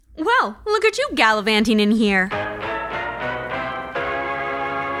Oh, look at you gallivanting in here.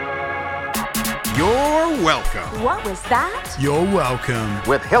 You're welcome. What was that? You're welcome.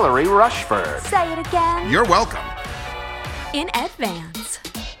 With Hillary Rushford. Say it again. You're welcome. In advance.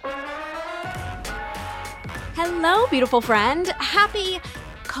 Hello, beautiful friend. Happy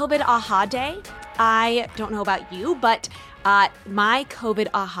COVID Aha Day. I don't know about you, but my COVID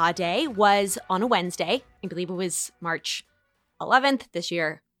Aha Day was on a Wednesday. I believe it was March 11th. This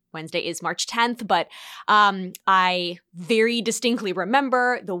year, Wednesday is March 10th, but I very distinctly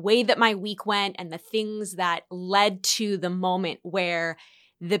remember the way that my week went and the things that led to the moment where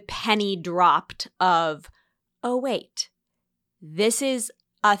the penny dropped of, oh, wait, this is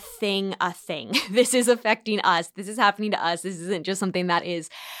a thing. This is affecting us. This is happening to us. This isn't just something that is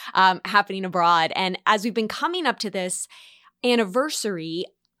happening abroad. And as we've been coming up to this anniversary,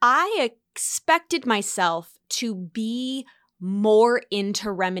 I expected myself to be more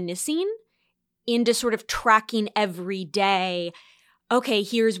into reminiscing, into sort of tracking every day. Okay,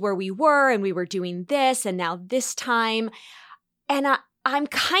 here's where we were and we were doing this and now this time. And I'm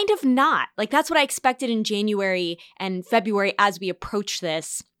kind of not. Like, that's what I expected in January and February as we approach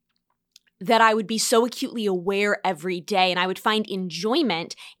this, that I would be so acutely aware every day and I would find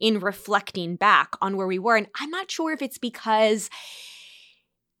enjoyment in reflecting back on where we were. And I'm not sure if it's because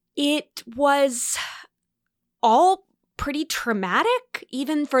it was all pretty traumatic,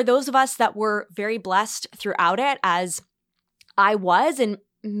 even for those of us that were very blessed throughout it, as I was. And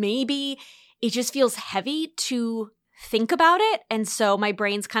maybe it just feels heavy to think about it. And so my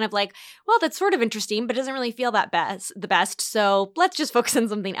brain's kind of like, well, that's sort of interesting, but doesn't really feel that the best. So let's just focus on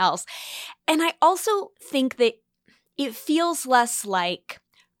something else. And I also think that it feels less like,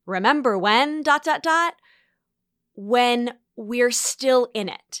 remember when, ... when we're still in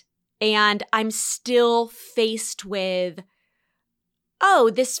it. And I'm still faced with,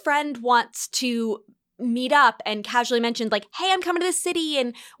 oh, this friend wants to meet up and casually mentioned like, hey, I'm coming to the city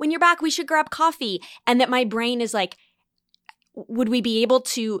and when you're back, we should grab coffee. And that my brain is like, would we be able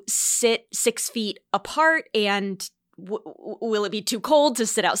to sit 6 feet apart and will it be too cold to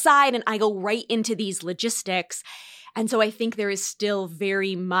sit outside? And I go right into these logistics. And so I think there is still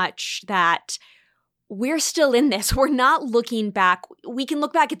very much that we're still in this. We're not looking back. We can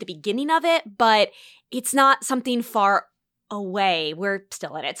look back at the beginning of it, but it's not something far away. We're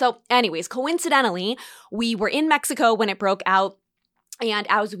still in it. So anyways, coincidentally, we were in Mexico when it broke out. And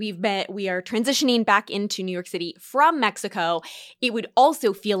as we are transitioning back into New York City from Mexico, it would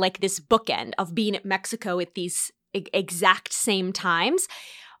also feel like this bookend of being at Mexico at these exact same times.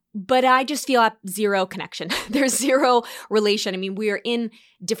 But I just feel zero connection. There's zero relation. I mean, we are in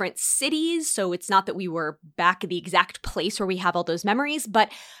different cities, so it's not that we were back at the exact place where we have all those memories,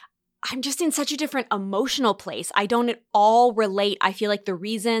 but I'm just in such a different emotional place. I don't at all relate. I feel like the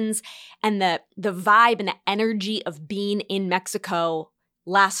reasons and the vibe and the energy of being in Mexico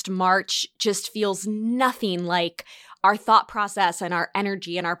last March just feels nothing like our thought process and our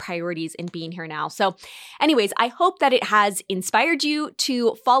energy and our priorities in being here now. So anyways, I hope that it has inspired you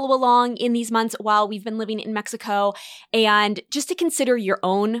to follow along in these months while we've been living in Mexico and just to consider your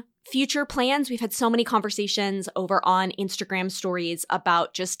own future plans. We've had so many conversations over on Instagram stories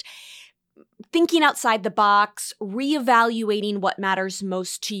about just thinking outside the box, reevaluating what matters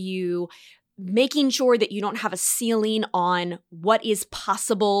most to you, making sure that you don't have a ceiling on what is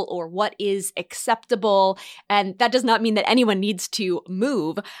possible or what is acceptable. And that does not mean that anyone needs to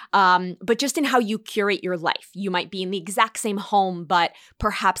move, but just in how you curate your life. You might be in the exact same home, but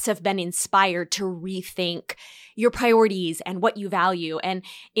perhaps have been inspired to rethink your priorities and what you value. And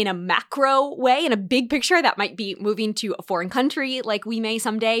in a macro way, in a big picture, that might be moving to a foreign country like we may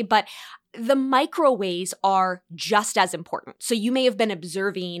someday, but the micro ways are just as important. So you may have been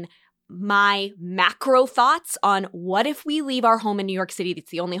observing my macro thoughts on what if we leave our home in New York City? That's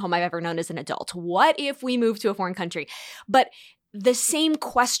the only home I've ever known as an adult. What if we move to a foreign country? But the same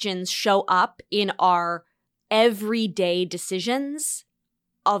questions show up in our everyday decisions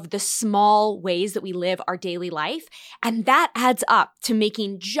of the small ways that we live our daily life. And that adds up to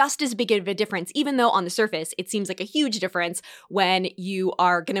making just as big of a difference, even though on the surface, it seems like a huge difference when you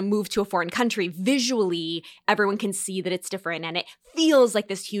are going to move to a foreign country. Visually, everyone can see that it's different and it feels like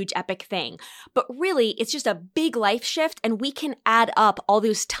this huge epic thing. But really, it's just a big life shift, and we can add up all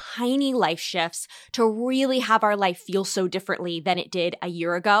those tiny life shifts to really have our life feel so differently than it did a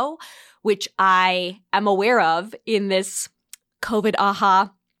year ago, which I am aware of in this COVID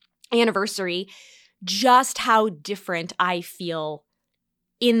aha anniversary, just how different I feel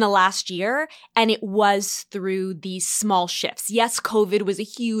in the last year. And it was through these small shifts. Yes, COVID was a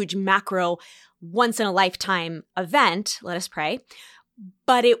huge macro once in a lifetime event, let us pray.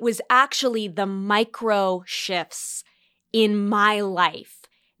 but it was actually the micro shifts in my life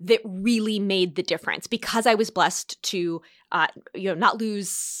that really made the difference, because I was blessed to, not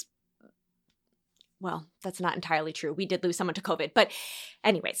lose. Well, that's not entirely true. We did lose someone to COVID, but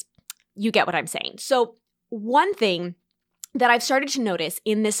anyways, you get what I'm saying. So one thing that I've started to notice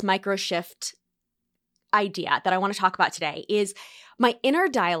in this micro shift idea that I want to talk about today is my inner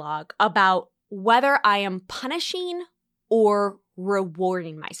dialogue about whether I am punishing or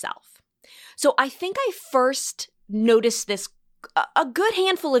rewarding myself. So I think I first noticed this a good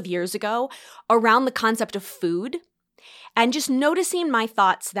handful of years ago around the concept of food, and just noticing my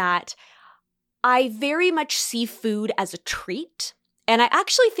thoughts that I very much see food as a treat. And I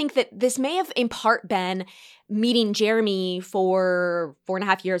actually think that this may have in part been meeting Jeremy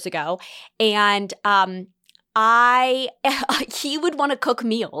 4.5 years ago. And he would want to cook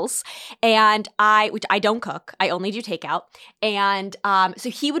meals, and which I don't cook, I only do takeout. And so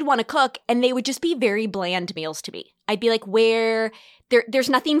he would want to cook, and they would just be very bland meals to me. I'd be like, there's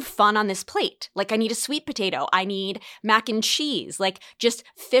nothing fun on this plate. Like, I need a sweet potato. I need mac and cheese. Like, just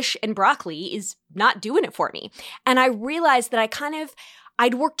fish and broccoli is not doing it for me. And I realized that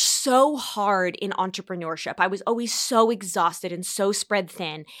I'd worked so hard in entrepreneurship. I was always so exhausted and so spread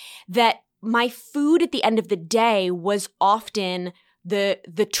thin that my food at the end of the day was often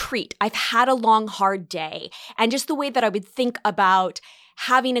the treat. I've had a long, hard day. And just the way that I would think about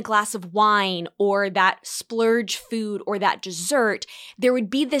having a glass of wine or that splurge food or that dessert, there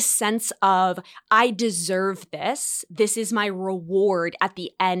would be this sense of, I deserve this. This is my reward at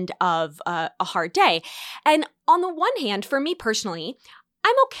the end of a hard day. And on the one hand, for me personally,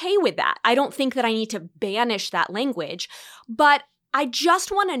 I'm okay with that. I don't think that I need to banish that language, but I just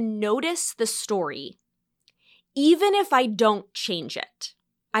want to notice the story, even if I don't change it.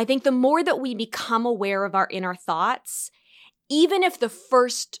 I think the more that we become aware of our inner thoughts, even if the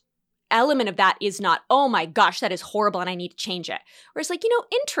first element of that is not, oh my gosh, that is horrible and I need to change it. Or it's like,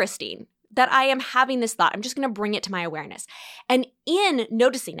 interesting that I am having this thought. I'm just going to bring it to my awareness. And in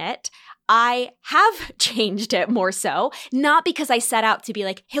noticing it, I have changed it more so, not because I set out to be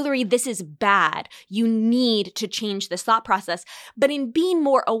like, Hillary, this is bad. You need to change this thought process. But in being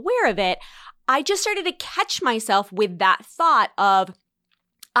more aware of it, I just started to catch myself with that thought of,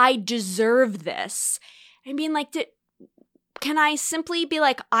 I deserve this. And being like, can I simply be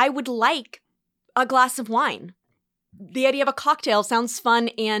like, I would like a glass of wine? The idea of a cocktail sounds fun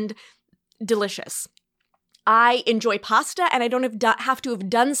and delicious. I enjoy pasta, and I don't have to have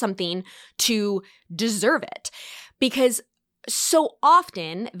done something to deserve it. Because so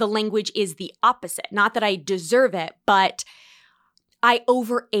often the language is the opposite. Not that I deserve it, but I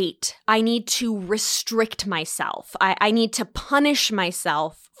overate. I need to restrict myself. I need to punish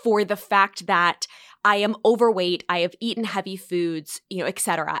myself for the fact that I am overweight, I have eaten heavy foods,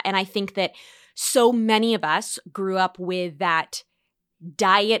 etc. And I think that so many of us grew up with that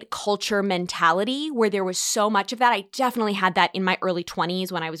diet culture mentality where there was so much of that. I definitely had that in my early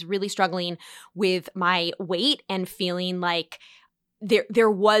 20s when I was really struggling with my weight and feeling like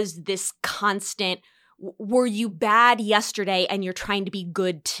there was this constant, were you bad yesterday and you're trying to be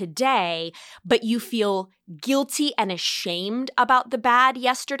good today, but you feel guilty and ashamed about the bad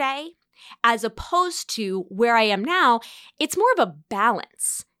yesterday, as opposed to where I am now, it's more of a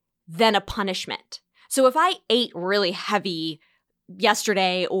balance than a punishment. So if I ate really heavy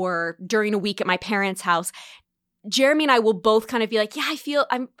yesterday or during a week at my parents' house, Jeremy and I will both kind of be like, yeah, I feel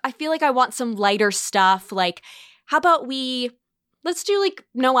like I want some lighter stuff. Like, how about let's do like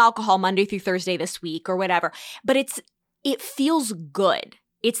no alcohol Monday through Thursday this week or whatever. But it feels good.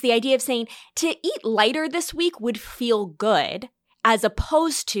 It's the idea of saying to eat lighter this week would feel good, as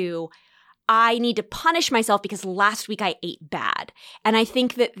opposed to I need to punish myself because last week I ate bad. And I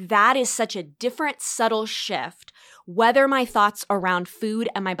think that is such a different, subtle shift, whether my thoughts around food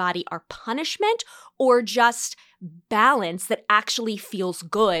and my body are punishment or just balance that actually feels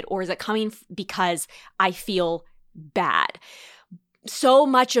good, or is it coming because I feel bad? So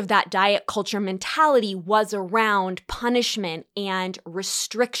much of that diet culture mentality was around punishment and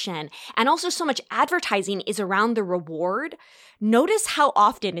restriction. And also so much advertising is around the reward. Notice how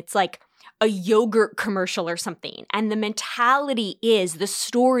often it's like a yogurt commercial or something. And the mentality is, the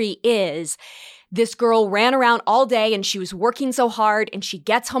story is, this girl ran around all day and she was working so hard, and she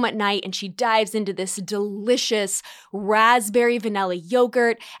gets home at night and she dives into this delicious raspberry vanilla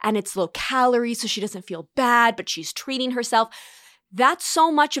yogurt, and it's low calorie so she doesn't feel bad, but she's treating herself. That's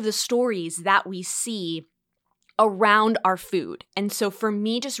so much of the stories that we see around our food. And so for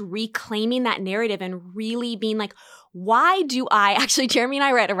me, just reclaiming that narrative and really being like, why do I actually, Jeremy and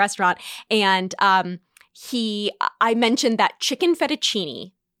I were at a restaurant, and I mentioned that chicken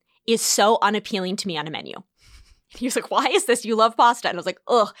fettuccine is so unappealing to me on a menu. He was like, why is this? You love pasta. And I was like,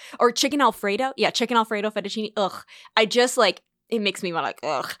 ugh. Or chicken Alfredo. Yeah, chicken Alfredo fettuccine. Ugh. I just like, it makes me want like,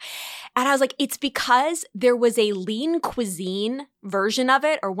 ugh. And I was like, it's because there was a lean cuisine version of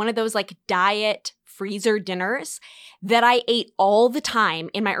it, or one of those like diet freezer dinners that I ate all the time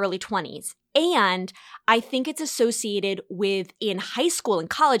in my early 20s. And I think it's associated with, in high school and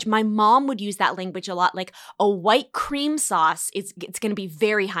college, my mom would use that language a lot, like a white cream sauce, it's going to be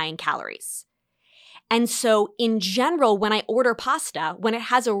very high in calories. And so in general, when I order pasta, when it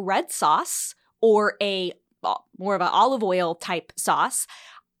has a red sauce or a more of an olive oil type sauce,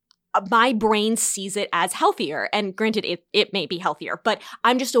 my brain sees it as healthier. And granted, it may be healthier, but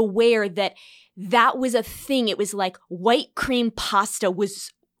I'm just aware that that was a thing. It was like white cream pasta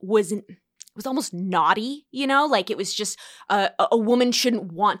was almost naughty, you know? Like it was just a woman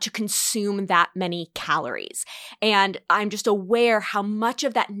shouldn't want to consume that many calories. And I'm just aware how much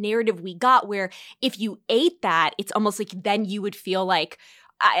of that narrative we got, where if you ate that, it's almost like then you would feel like,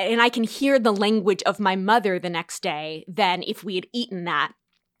 and I can hear the language of my mother the next day than if we had eaten that,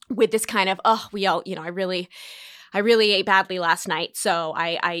 with this kind of, oh, we all, you know, I really ate badly last night, so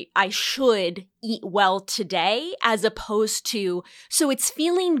I should eat well today, as opposed to, so it's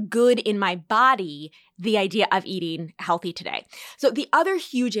feeling good in my body, the idea of eating healthy today. So the other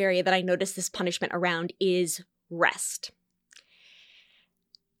huge area that I noticed this punishment around is rest.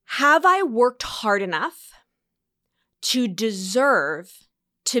 Have I worked hard enough to deserve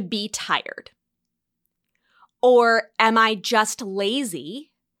to be tired? Or am I just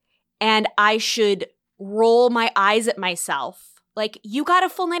lazy and I should roll my eyes at myself? Like, you got a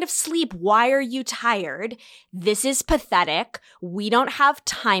full night of sleep. Why are you tired? This is pathetic. We don't have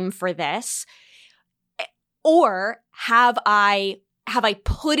time for this. Or have I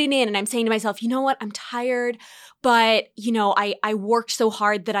put it in and I'm saying to myself, you know what? I'm tired, but you know, I worked so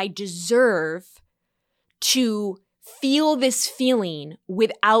hard that I deserve to feel this feeling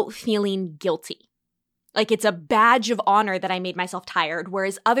without feeling guilty. Like it's a badge of honor that I made myself tired.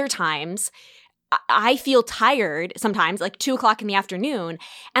 Whereas other times I feel tired sometimes, like 2:00 in the afternoon,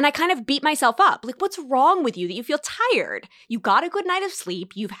 and I kind of beat myself up. Like, what's wrong with you that you feel tired? You got a good night of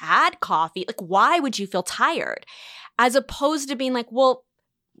sleep. You've had coffee. Like, why would you feel tired? As opposed to being like, well,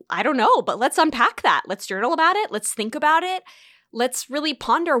 I don't know, but let's unpack that. Let's journal about it. Let's think about it. Let's really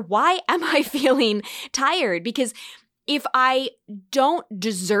ponder, why am I feeling tired? Because if I don't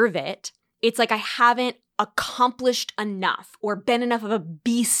deserve it, it's like I haven't accomplished enough or been enough of a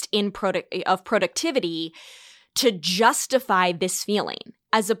beast in of productivity to justify this feeling,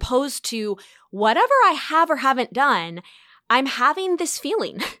 as opposed to whatever I have or haven't done, I'm having this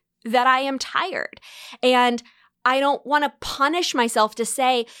feeling that I am tired. And I don't want to punish myself to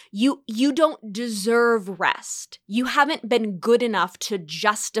say, you don't deserve rest. You haven't been good enough to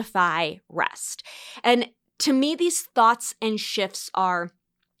justify rest. And to me, these thoughts and shifts are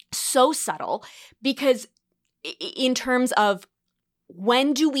so subtle, because in terms of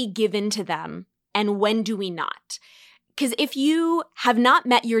when do we give in to them and when do we not? Because if you have not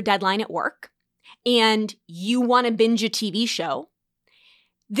met your deadline at work and you want to binge a TV show,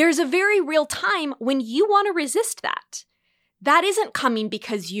 there's a very real time when you want to resist that. That isn't coming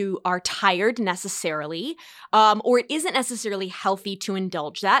because you are tired necessarily, or it isn't necessarily healthy to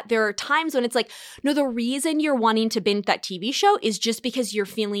indulge that. There are times when it's like, no, the reason you're wanting to binge that TV show is just because you're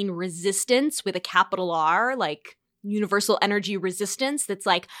feeling resistance with a capital R, like universal energy resistance. That's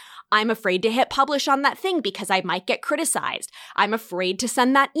like, I'm afraid to hit publish on that thing because I might get criticized. I'm afraid to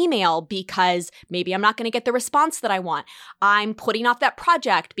send that email because maybe I'm not going to get the response that I want. I'm putting off that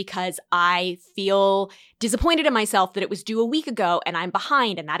project because I feel disappointed in myself that it was due a week ago and I'm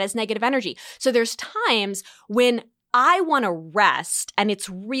behind, and that is negative energy. So there's times when I want to rest and it's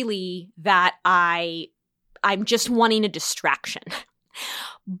really that I'm just wanting a distraction.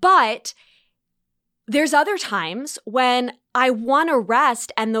 But there's other times when I want to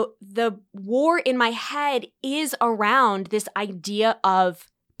rest and the war in my head is around this idea of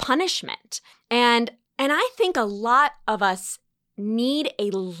punishment. And I think a lot of us need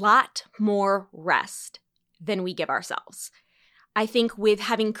a lot more rest than we give ourselves. I think with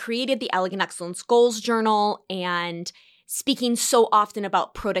having created the Elegant Excellence Goals Journal and speaking so often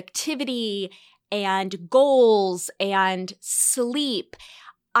about productivity and goals and sleep,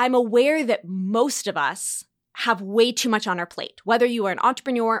 I'm aware that most of us have way too much on our plate. Whether you are an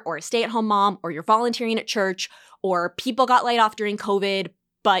entrepreneur or a stay-at-home mom, or you're volunteering at church, or people got laid off during COVID,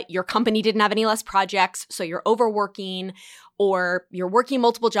 but your company didn't have any less projects, so you're overworking, or you're working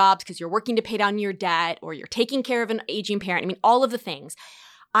multiple jobs because you're working to pay down your debt, or you're taking care of an aging parent. I mean, all of the things.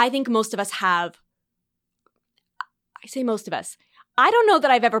 I think most of us have I say most of us, I don't know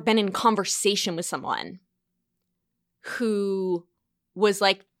that I've ever been in conversation with someone who was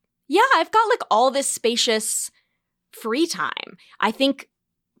like, yeah, I've got like all this spacious free time. I think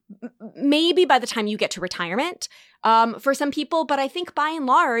maybe by the time you get to retirement for some people, but I think by and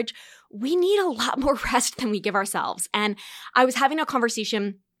large, we need a lot more rest than we give ourselves. And I was having a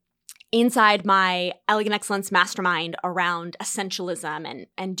conversation inside my Elegant Excellence Mastermind around essentialism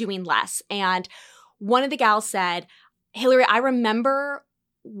and doing less. And one of the gals said, Hillary, I remember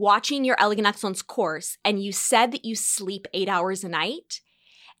watching your Elegant Excellence course, and you said that you sleep 8 hours a night.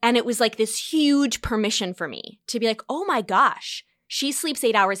 And it was like this huge permission for me to be like, oh my gosh, she sleeps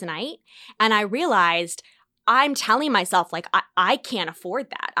 8 hours a night. And I realized I'm telling myself, like, I can't afford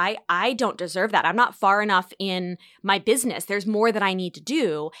that. I don't deserve that. I'm not far enough in my business. There's more that I need to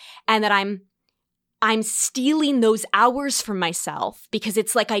do. And that I'm stealing those hours from myself because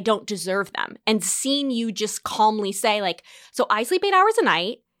it's like I don't deserve them. And seeing you just calmly say, like, so I sleep 8 hours a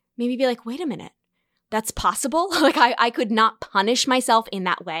night, maybe be like, wait a minute, that's possible? Like I could not punish myself in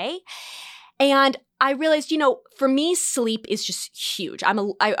that way. And I realized, for me, sleep is just huge. I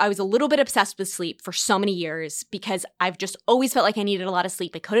was a little bit obsessed with sleep for so many years because I've just always felt like I needed a lot of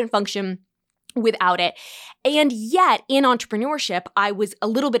sleep. I couldn't function without it. And yet in entrepreneurship, I was a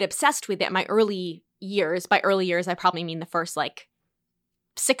little bit obsessed with it in my early years. By early years, I probably mean the first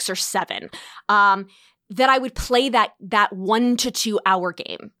 6 or 7, that I would play that 1 to 2 hour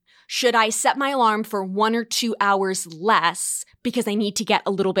game. Should I set my alarm for 1 or 2 hours less because I need to get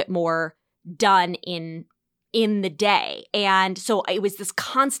a little bit more done in the day? And so it was this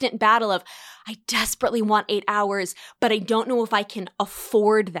constant battle of, I desperately want 8 hours, but I don't know if I can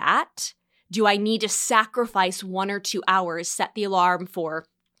afford that. Do I need to sacrifice 1 or 2 hours, set the alarm for,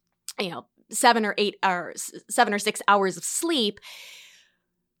 7 or 6 hours of sleep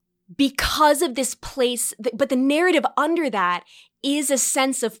because of this place? But the narrative under that is a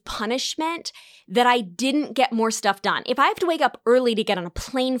sense of punishment that I didn't get more stuff done. If I have to wake up early to get on a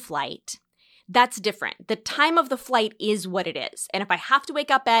plane flight, that's different. The time of the flight is what it is. And if I have to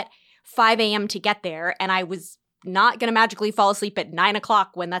wake up at 5 a.m. to get there, and I was not going to magically fall asleep at 9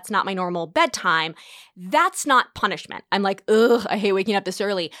 o'clock when that's not my normal bedtime, that's not punishment. I'm like, ugh, I hate waking up this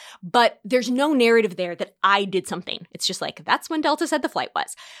early. But there's no narrative there that I did something. It's just like, that's when Delta said the flight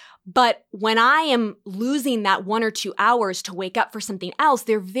was. But when I am losing that 1 or 2 hours to wake up for something else,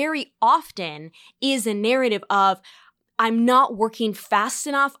 there very often is a narrative of, I'm not working fast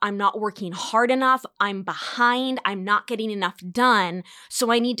enough, I'm not working hard enough, I'm behind, I'm not getting enough done,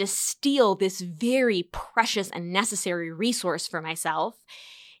 so I need to steal this very precious and necessary resource for myself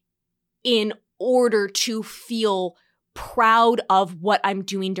in order to feel proud of what I'm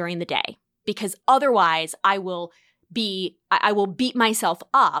doing during the day. Because otherwise I will beat myself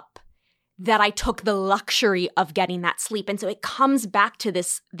up that I took the luxury of getting that sleep. And so it comes back to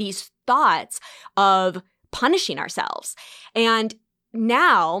these thoughts of punishing ourselves. And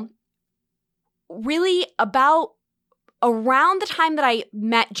now, really about around the time that I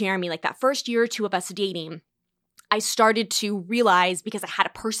met Jeremy, like that first year or two of us dating, I started to realize, because I had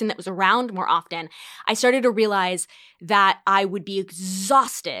a person that was around more often, I started to realize that I would be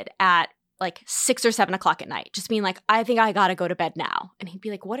exhausted at 6 or 7 o'clock at night, just being like, I think I gotta go to bed now. And he'd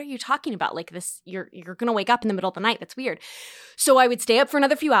be like, what are you talking about? Like this, you're gonna wake up in the middle of the night. That's weird. So I would stay up for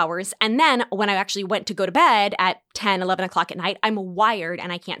another few hours. And then when I actually went to go to bed at 10, 11 o'clock at night, I'm wired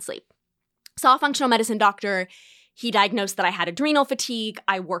and I can't sleep. Saw a functional medicine doctor. He diagnosed that I had adrenal fatigue.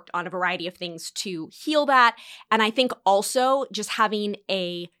 I worked on a variety of things to heal that. And I think also just having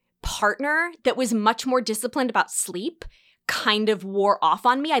a partner that was much more disciplined about sleep kind of wore off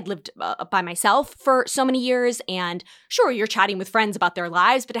on me. I'd lived by myself for so many years, and sure, you're chatting with friends about their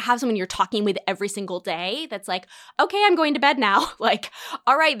lives, but to have someone you're talking with every single day that's like, okay, I'm going to bed now. Like,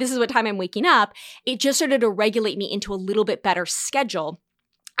 all right, this is what time I'm waking up. It just started to regulate me into a little bit better schedule,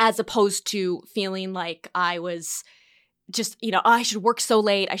 as opposed to feeling like I was just, I should work so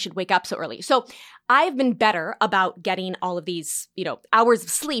late, I should wake up so early. So I've been better about getting all of these, hours of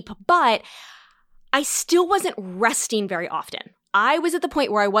sleep, but I still wasn't resting very often. I was at the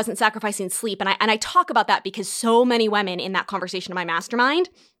point where I wasn't sacrificing sleep. And I talk about that because so many women in that conversation in my mastermind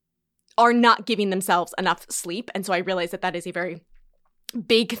are not giving themselves enough sleep. And so I realized that is a very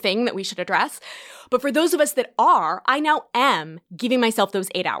big thing that we should address. But for those of us that are, I now am giving myself those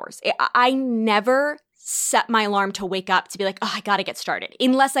 8 hours. I never set my alarm to wake up to be like, oh, I got to get started,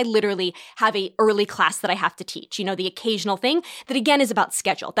 unless I literally have a early class that I have to teach, the occasional thing that again is about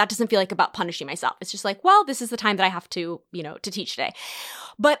schedule. That doesn't feel like about punishing myself. It's just like, well, this is the time that I have to, to teach today.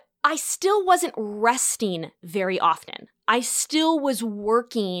 But I still wasn't resting very often. I still was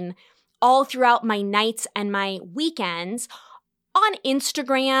working all throughout my nights and my weekends on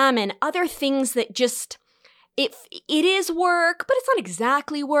Instagram and other things that just, it is work, but it's not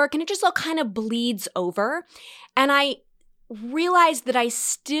exactly work, and it just all kind of bleeds over. And I realized that I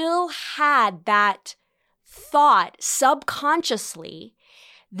still had that thought subconsciously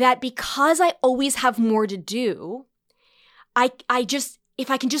that because I always have more to do, I just,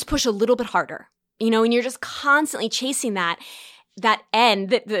 if I can just push a little bit harder, and you're just constantly chasing that end,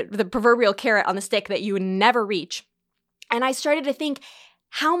 the proverbial carrot on the stick that you would never reach. And I started to think,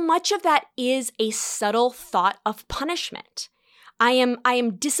 how much of that is a subtle thought of punishment? I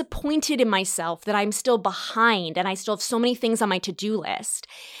am disappointed in myself that I'm still behind and I still have so many things on my to-do list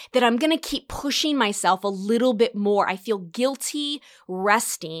that I'm going to keep pushing myself a little bit more. I feel guilty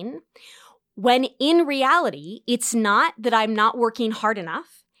resting when in reality, it's not that I'm not working hard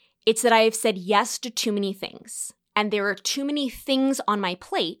enough. It's that I have said yes to too many things, and there are too many things on my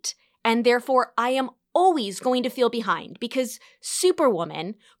plate, and therefore I am always going to feel behind because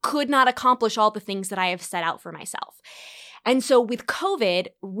Superwoman could not accomplish all the things that I have set out for myself. And so with COVID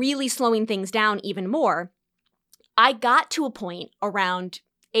really slowing things down even more, I got to a point around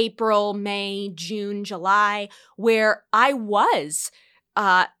April, May, June, July, where I was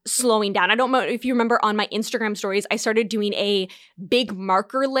slowing down. I don't know if you remember on my Instagram stories, I started doing a big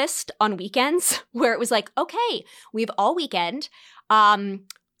marker list on weekends where it was like, okay, we have all weekend. Can't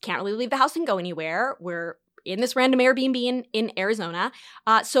really leave the house and go anywhere. We're in this random Airbnb in Arizona.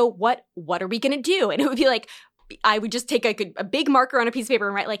 So what are we going to do? And it would be like, I would just take a big marker on a piece of paper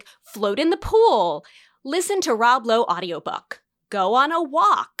and write like, float in the pool, listen to Rob Lowe audiobook, go on a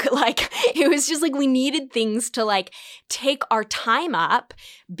walk. Like, it was just like we needed things to like take our time up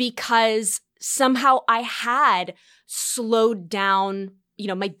because somehow I had slowed down,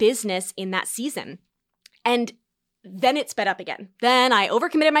 my business in that season. And then it sped up again. Then I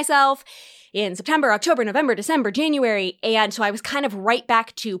overcommitted myself in September, October, November, December, January. And so I was kind of right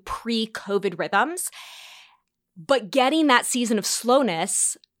back to pre-COVID rhythms. But getting that season of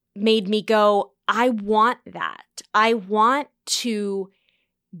slowness made me go, I want that. I want to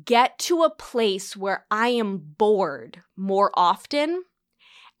get to a place where I am bored more often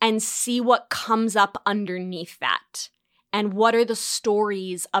and see what comes up underneath that. And what are the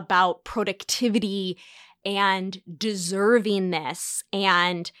stories about productivity and deservingness,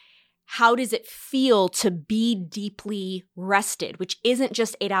 and how does it feel to be deeply rested, which isn't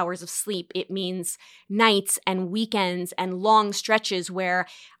just 8 hours of sleep. It means nights and weekends and long stretches where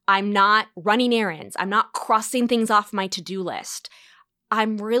I'm not running errands. I'm not crossing things off my to-do list.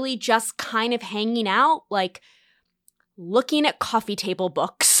 I'm really just kind of hanging out, like looking at coffee table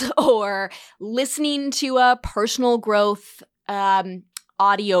books or listening to a personal growth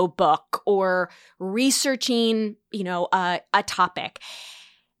audio book or researching, a topic.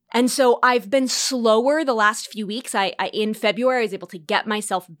 And so I've been slower the last few weeks. I in February, I was able to get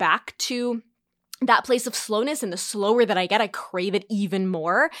myself back to that place of slowness, and the slower that I get, I crave it even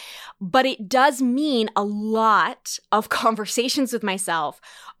more. But it does mean a lot of conversations with myself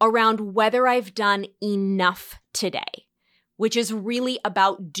around whether I've done enough today, which is really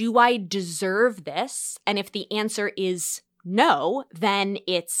about, do I deserve this? And if the answer is no, then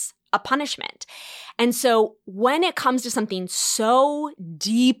it's a punishment. And so when it comes to something so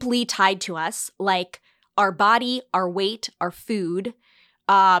deeply tied to us, like our body, our weight, our food,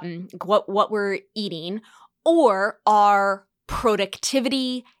 what we're eating, or our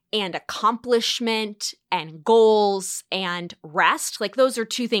productivity and accomplishment and goals and rest, like those are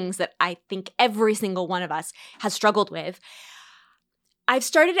two things that I think every single one of us has struggled with. I've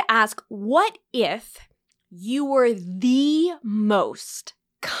started to ask, what if you were the most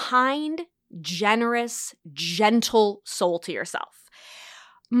kind, generous, gentle soul to yourself?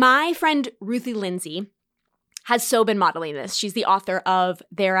 My friend Ruthie Lindsay has so been modeling this. She's the author of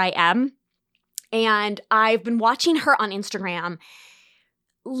There I Am. And I've been watching her on Instagram.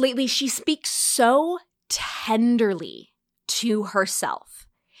 Lately, she speaks so tenderly to herself.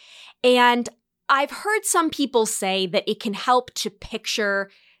 And I've heard some people say that it can help to picture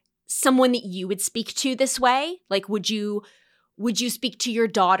someone that you would speak to this way. Like, would you speak to your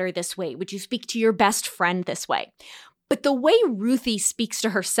daughter this way? Would you speak to your best friend this way? But the way Ruthie speaks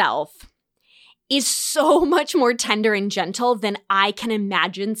to herself is so much more tender and gentle than I can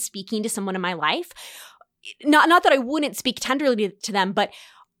imagine speaking to someone in my life. Not that I wouldn't speak tenderly to them, but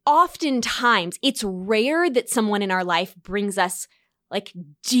oftentimes it's rare that someone in our life brings us like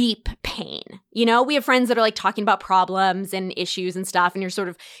deep pain. We have friends that are like talking about problems and issues and stuff,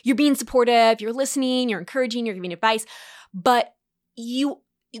 and you're being supportive, you're listening, you're encouraging, you're giving advice, but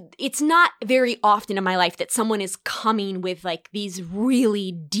it's not very often in my life that someone is coming with like these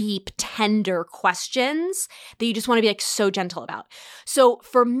really deep, tender questions that you just want to be like so gentle about. So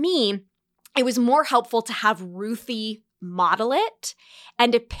for me, it was more helpful to have Ruthie model it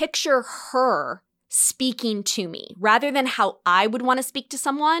and to picture her speaking to me rather than how I would want to speak to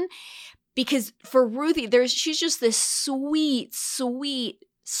someone. Because for Ruthie, she's just this sweet, sweet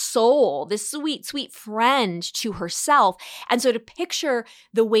soul, this sweet, sweet friend to herself. And so to picture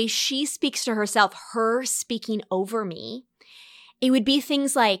the way she speaks to herself, her speaking over me, it would be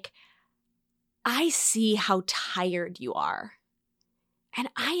things like, I see how tired you are. And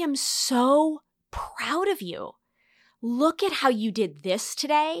I am so proud of you. Look at how you did this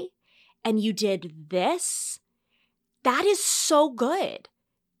today and you did this. That is so good.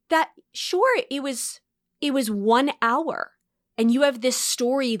 That, sure, it was 1 hour. And you have this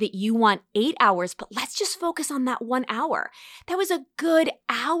story that you want 8 hours, but let's just focus on that 1 hour. That was a good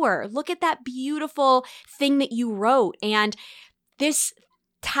hour. Look at that beautiful thing that you wrote. And this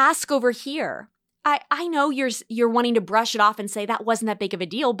task over here, I know you're wanting to brush it off and say that wasn't that big of a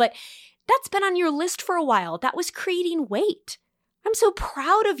deal, but that's been on your list for a while. That was creating weight. I'm so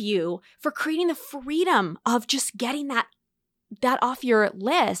proud of you for creating the freedom of just getting that off your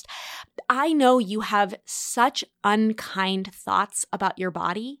list. I know you have such unkind thoughts about your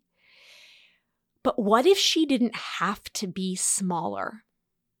body, but what if she didn't have to be smaller?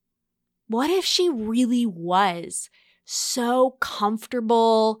 What if she really was so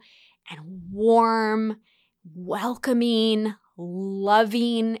comfortable and warm, welcoming,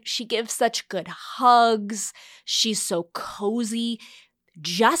 loving? She gives such good hugs. She's so cozy,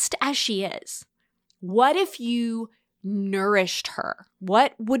 just as she is. What if you nourished her?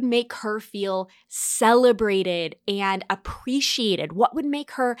 What would make her feel celebrated and appreciated? What would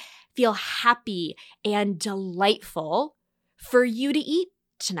make her feel happy and delightful for you to eat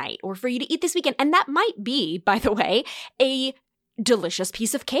tonight or for you to eat this weekend? And that might be, by the way, a delicious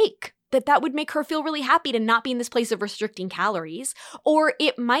piece of cake. That would make her feel really happy to not be in this place of restricting calories. Or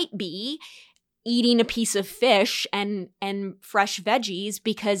it might be eating a piece of fish and fresh veggies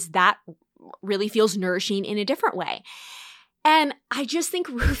because that really feels nourishing in a different way. And I just think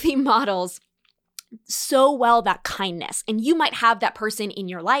Ruthie models so well that kindness. And you might have that person in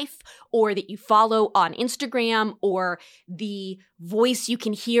your life or that you follow on Instagram or the voice you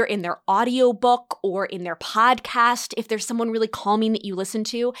can hear in their audiobook or in their podcast if there's someone really calming that you listen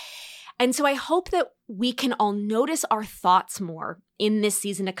to. And so I hope that we can all notice our thoughts more in this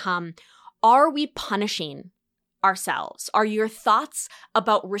season to come. Are we punishing ourselves? Are your thoughts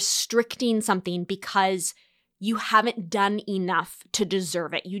about restricting something because you haven't done enough to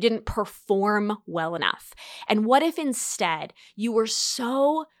deserve it? You didn't perform well enough. And what if instead you were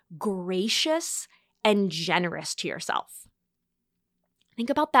so gracious and generous to yourself?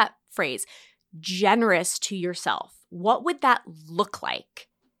 Think about that phrase, generous to yourself. What would that look like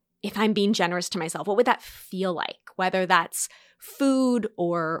if I'm being generous to myself? What would that feel like? Whether that's food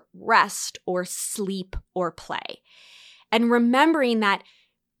or rest or sleep or play. And remembering that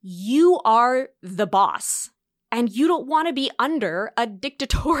you are the boss and you don't want to be under a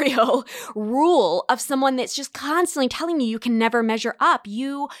dictatorial rule of someone that's just constantly telling you can never measure up.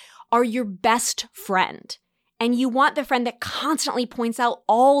 You are your best friend. And you want the friend that constantly points out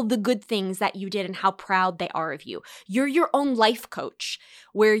all the good things that you did and how proud they are of you. You're your own life coach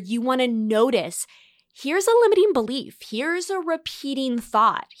where you want to notice, here's a limiting belief. Here's a repeating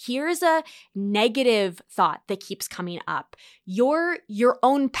thought. Here's a negative thought that keeps coming up. You're your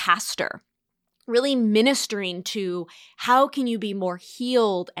own pastor, really ministering to how can you be more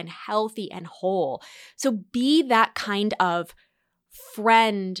healed and healthy and whole. So be that kind of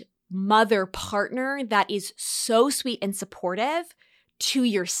friend, mother, partner that is so sweet and supportive to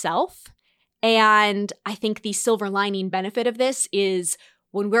yourself. And I think the silver lining benefit of this is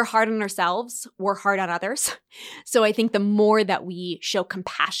when we're hard on ourselves, we're hard on others. So I think the more that we show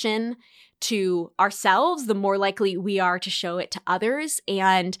compassion to ourselves, the more likely we are to show it to others.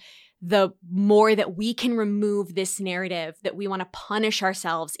 And the more that we can remove this narrative that we want to punish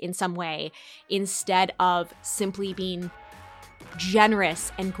ourselves in some way instead of simply being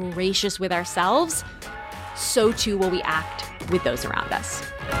generous and gracious with ourselves, so too will we act with those around us.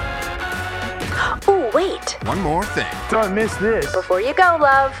 Oh, wait. One more thing. Don't miss this. Before you go,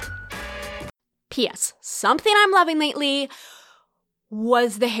 love. P.S. Something I'm loving lately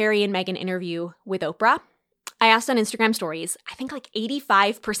was the Harry and Meghan interview with Oprah. I asked on Instagram stories. I think like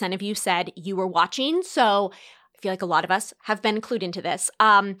 85% of you said you were watching, so I feel like a lot of us have been clued into this.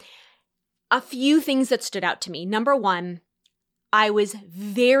 A few things that stood out to me. Number one, I was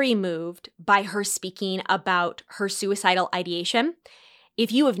very moved by her speaking about her suicidal ideation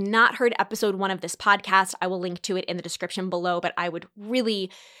If you have not heard episode 1 of this podcast, I will link to it in the description below, but I would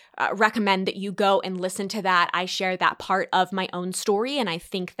really recommend that you go and listen to that. I share that part of my own story, and I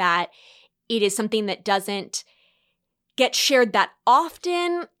think that it is something that doesn't get shared that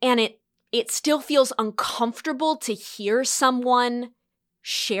often, and it still feels uncomfortable to hear someone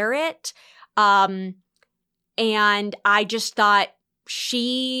share it. And I just thought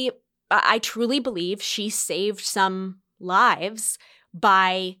I truly believe she saved some lives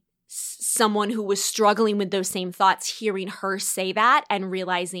by someone who was struggling with those same thoughts, hearing her say that and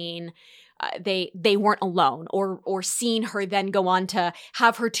realizing they weren't alone, or seeing her then go on to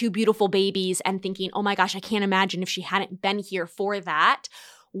have her 2 beautiful babies and thinking, oh my gosh, I can't imagine if she hadn't been here for that,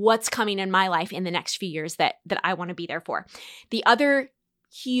 what's coming in my life in the next few years that I want to be there for. The other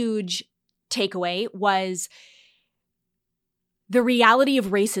huge takeaway was the reality of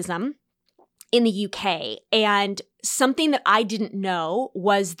racism in the UK. And something that I didn't know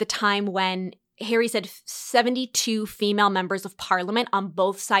was the time when Harry said 72 female members of parliament on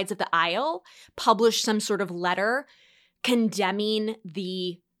both sides of the aisle published some sort of letter condemning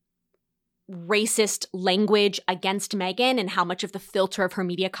the racist language against Meghan and how much of the filter of her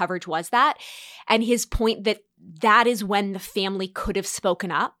media coverage was that. And his point that is when the family could have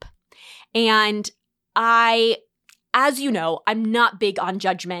spoken up. And as you know, I'm not big on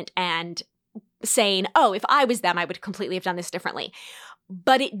judgment and saying, oh, if I was them, I would completely have done this differently.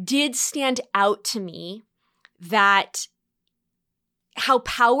 But it did stand out to me that how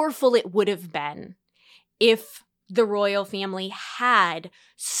powerful it would have been if the royal family had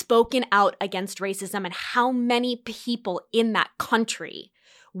spoken out against racism, and how many people in that country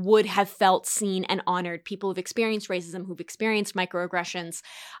would have felt seen and honored, people who've experienced racism, who've experienced microaggressions.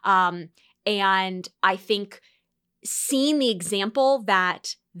 And I think seeing the example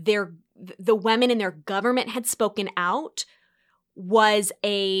that the women in their government had spoken out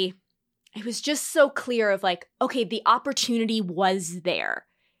it was just so clear of like, okay, the opportunity was there.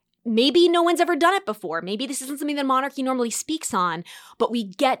 Maybe no one's ever done it before. Maybe this isn't something that monarchy normally speaks on, but we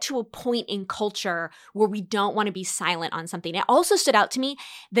get to a point in culture where we don't want to be silent on something. It also stood out to me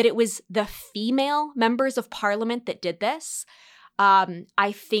that it was the female members of parliament that did this.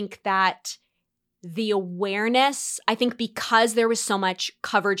 I think that the awareness, I think because there was so much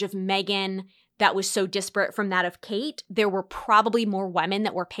coverage of Meghan that was so disparate from that of Kate, there were probably more women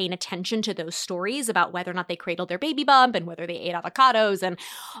that were paying attention to those stories about whether or not they cradled their baby bump and whether they ate avocados and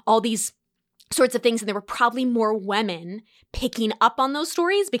all these sorts of things. And there were probably more women picking up on those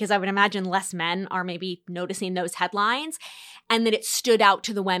stories because I would imagine less men are maybe noticing those headlines, and that it stood out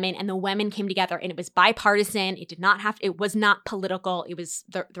to the women, and the women came together, and it was bipartisan. It was not political. It was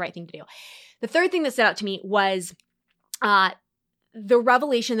the right thing to do. The third thing that stood out to me was the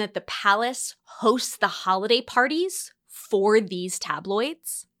revelation that the palace hosts the holiday parties for these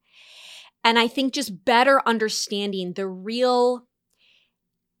tabloids. And I think just better understanding the real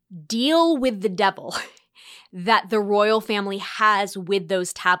deal with the devil that the royal family has with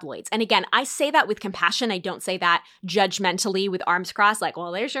those tabloids. And again, I say that with compassion. I don't say that judgmentally with arms crossed, like,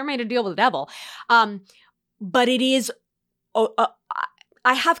 well, they sure made a deal with the devil. But it is,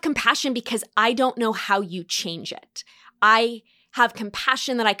 I have compassion because I don't know how you change it. I have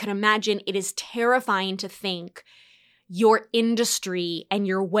compassion that I could imagine it is terrifying to think your industry and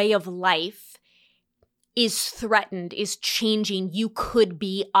your way of life is threatened, is changing. You could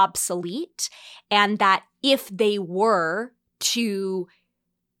be obsolete. And that if they were to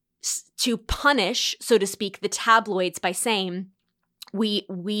punish, so to speak, the tabloids by saying,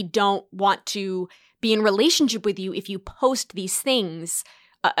 we don't want to be in relationship with you if you post these things,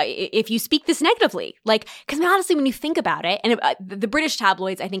 if you speak this negatively. Like, because honestly, when you think about it, and the British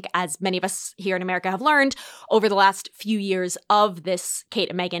tabloids, I think as many of us here in America have learned over the last few years of this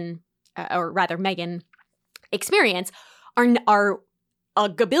Kate and Meghan, or rather Meghan experience, are a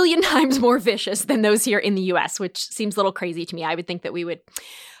gabillion times more vicious than those here in the US, which seems a little crazy to me. I would think that we would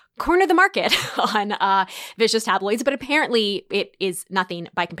corner the market on vicious tabloids, but apparently it is nothing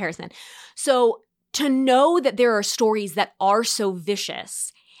by comparison. So to know that there are stories that are so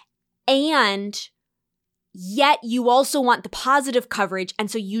vicious, and yet you also want the positive coverage, and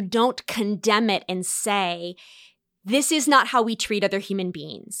so you don't condemn it and say, this is not how we treat other human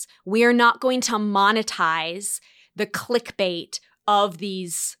beings. We are not going to monetize the clickbait of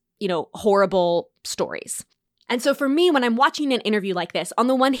these, horrible stories. And so for me, when I'm watching an interview like this, on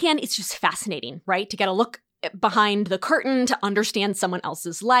the one hand, it's just fascinating, right? To get a look behind the curtain, to understand someone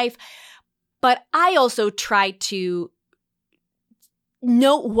else's life. But I also try to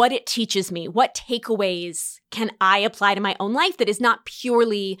note what it teaches me. What takeaways can I apply to my own life that is not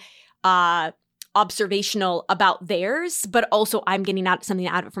purely observational about theirs, but also I'm getting something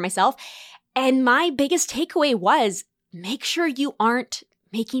out of it for myself. And my biggest takeaway was make sure you aren't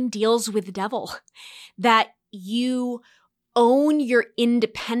making deals with the devil, that you own your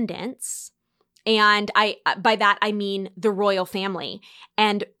independence. And by that, I mean the royal family,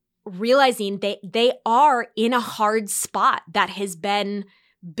 and realizing they are in a hard spot that has been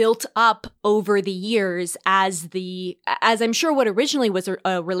built up over the years as I'm sure what originally was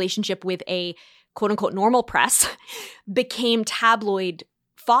a relationship with a quote unquote normal press became tabloid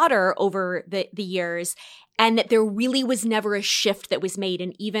fodder over the years, and that there really was never a shift that was made.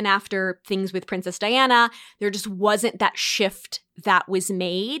 And even after things with Princess Diana, there just wasn't that shift that was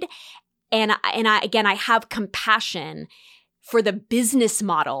made. And I have compassion for the business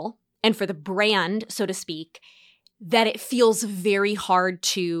model and for the brand, so to speak, that it feels very hard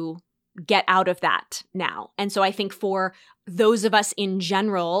to get out of that now. And so I think for those of us in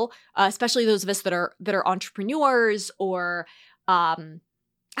general, especially those of us that are entrepreneurs or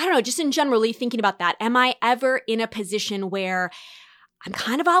I don't know, just in generally thinking about that, am I ever in a position where I'm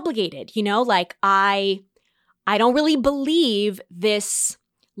kind of obligated, like I don't really believe this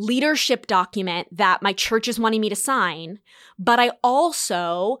leadership document that my church is wanting me to sign, but I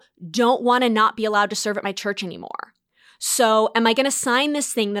also don't want to not be allowed to serve at my church anymore. So am I going to sign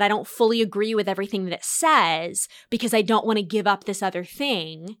this thing that I don't fully agree with everything that it says because I don't want to give up this other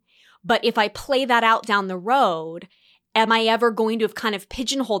thing? But if I play that out down the road, am I ever going to have kind of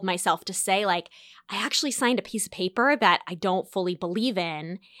pigeonholed myself to say, like, I actually signed a piece of paper that I don't fully believe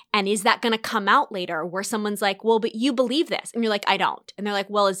in? And is that going to come out later where someone's like, well, but you believe this. And you're like, I don't. And they're like,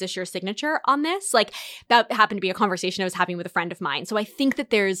 well, is this your signature on this? Like, that happened to be a conversation I was having with a friend of mine. So I think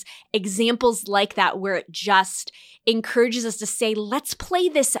that there's examples like that where it just encourages us to say, let's play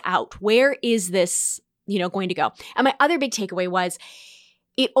this out. Where is this, going to go? And my other big takeaway was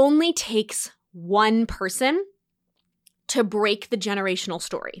it only takes one person to break the generational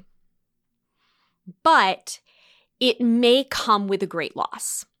story. But it may come with a great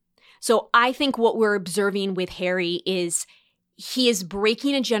loss. So I think what we're observing with Harry is he is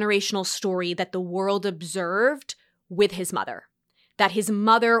breaking a generational story that the world observed with his mother, that his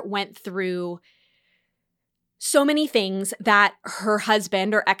mother went through so many things that her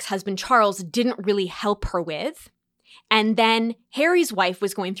husband or ex-husband Charles didn't really help her with. And then Harry's wife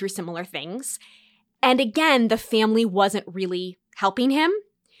was going through similar things. And again, the family wasn't really helping him,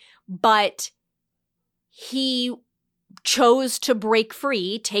 but he chose to break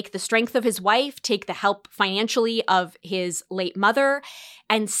free, take the strength of his wife, take the help financially of his late mother,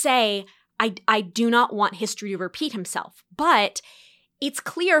 and say, I do not want history to repeat himself. But it's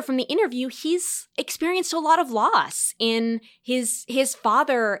clear from the interview, he's experienced a lot of loss in his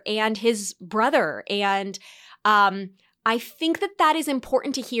father and his brother. And I think that is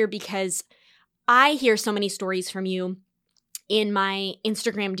important to hear because I hear so many stories from you in my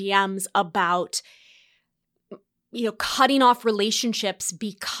Instagram DMs about, cutting off relationships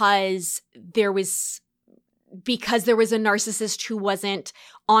because there was a narcissist who wasn't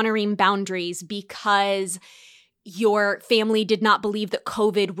honoring boundaries, because your family did not believe that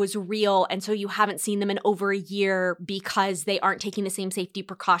COVID was real, and so you haven't seen them in over a year because they aren't taking the same safety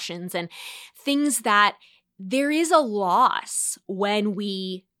precautions, and things that there is a loss when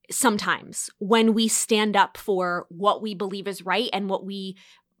we stand up for what we believe is right and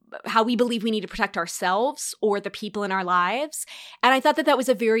how we believe we need to protect ourselves or the people in our lives. And I thought that was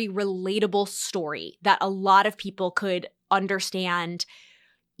a very relatable story that a lot of people could understand.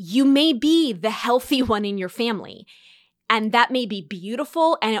 You may be the healthy one in your family, and that may be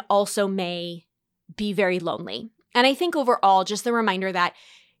beautiful, and it also may be very lonely. And I think overall, just the reminder that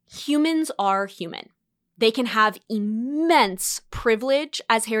humans are human. They can have immense privilege,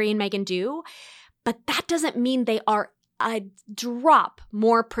 as Harry and Meghan do, but that doesn't mean they are a drop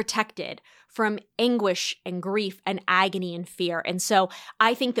more protected from anguish and grief and agony and fear. And so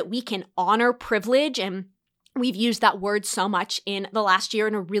I think that we can honor privilege, and we've used that word so much in the last year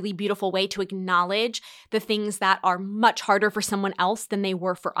in a really beautiful way to acknowledge the things that are much harder for someone else than they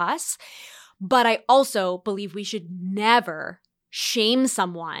were for us. But I also believe we should never shame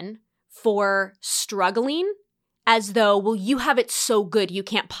someone for struggling as though, well, you have it so good, you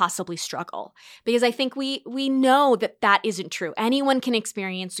can't possibly struggle. Because I think we know that isn't true. Anyone can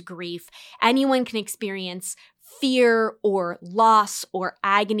experience grief. Anyone can experience fear or loss or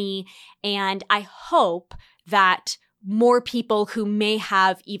agony. And I hope that more people who may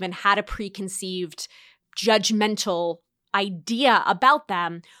have even had a preconceived judgmental idea about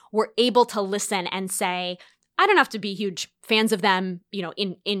them were able to listen and say, I don't have to be huge fans of them,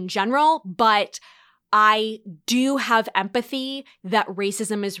 in general, but I do have empathy that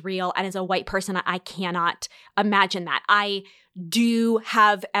racism is real. And as a white person, I cannot imagine that. I do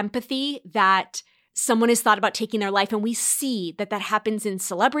have empathy that someone has thought about taking their life, and we see that that happens in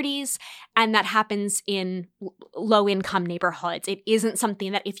celebrities and that happens in low-income neighborhoods. It isn't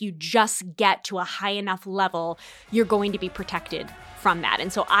something that if you just get to a high enough level, you're going to be protected from that.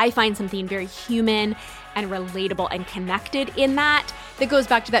 And so I find something very human and relatable and connected in that goes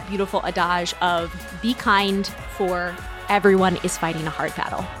back to that beautiful adage of be kind, for everyone is fighting a hard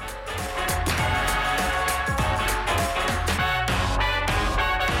battle.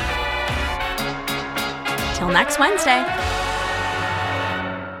 Till next Wednesday.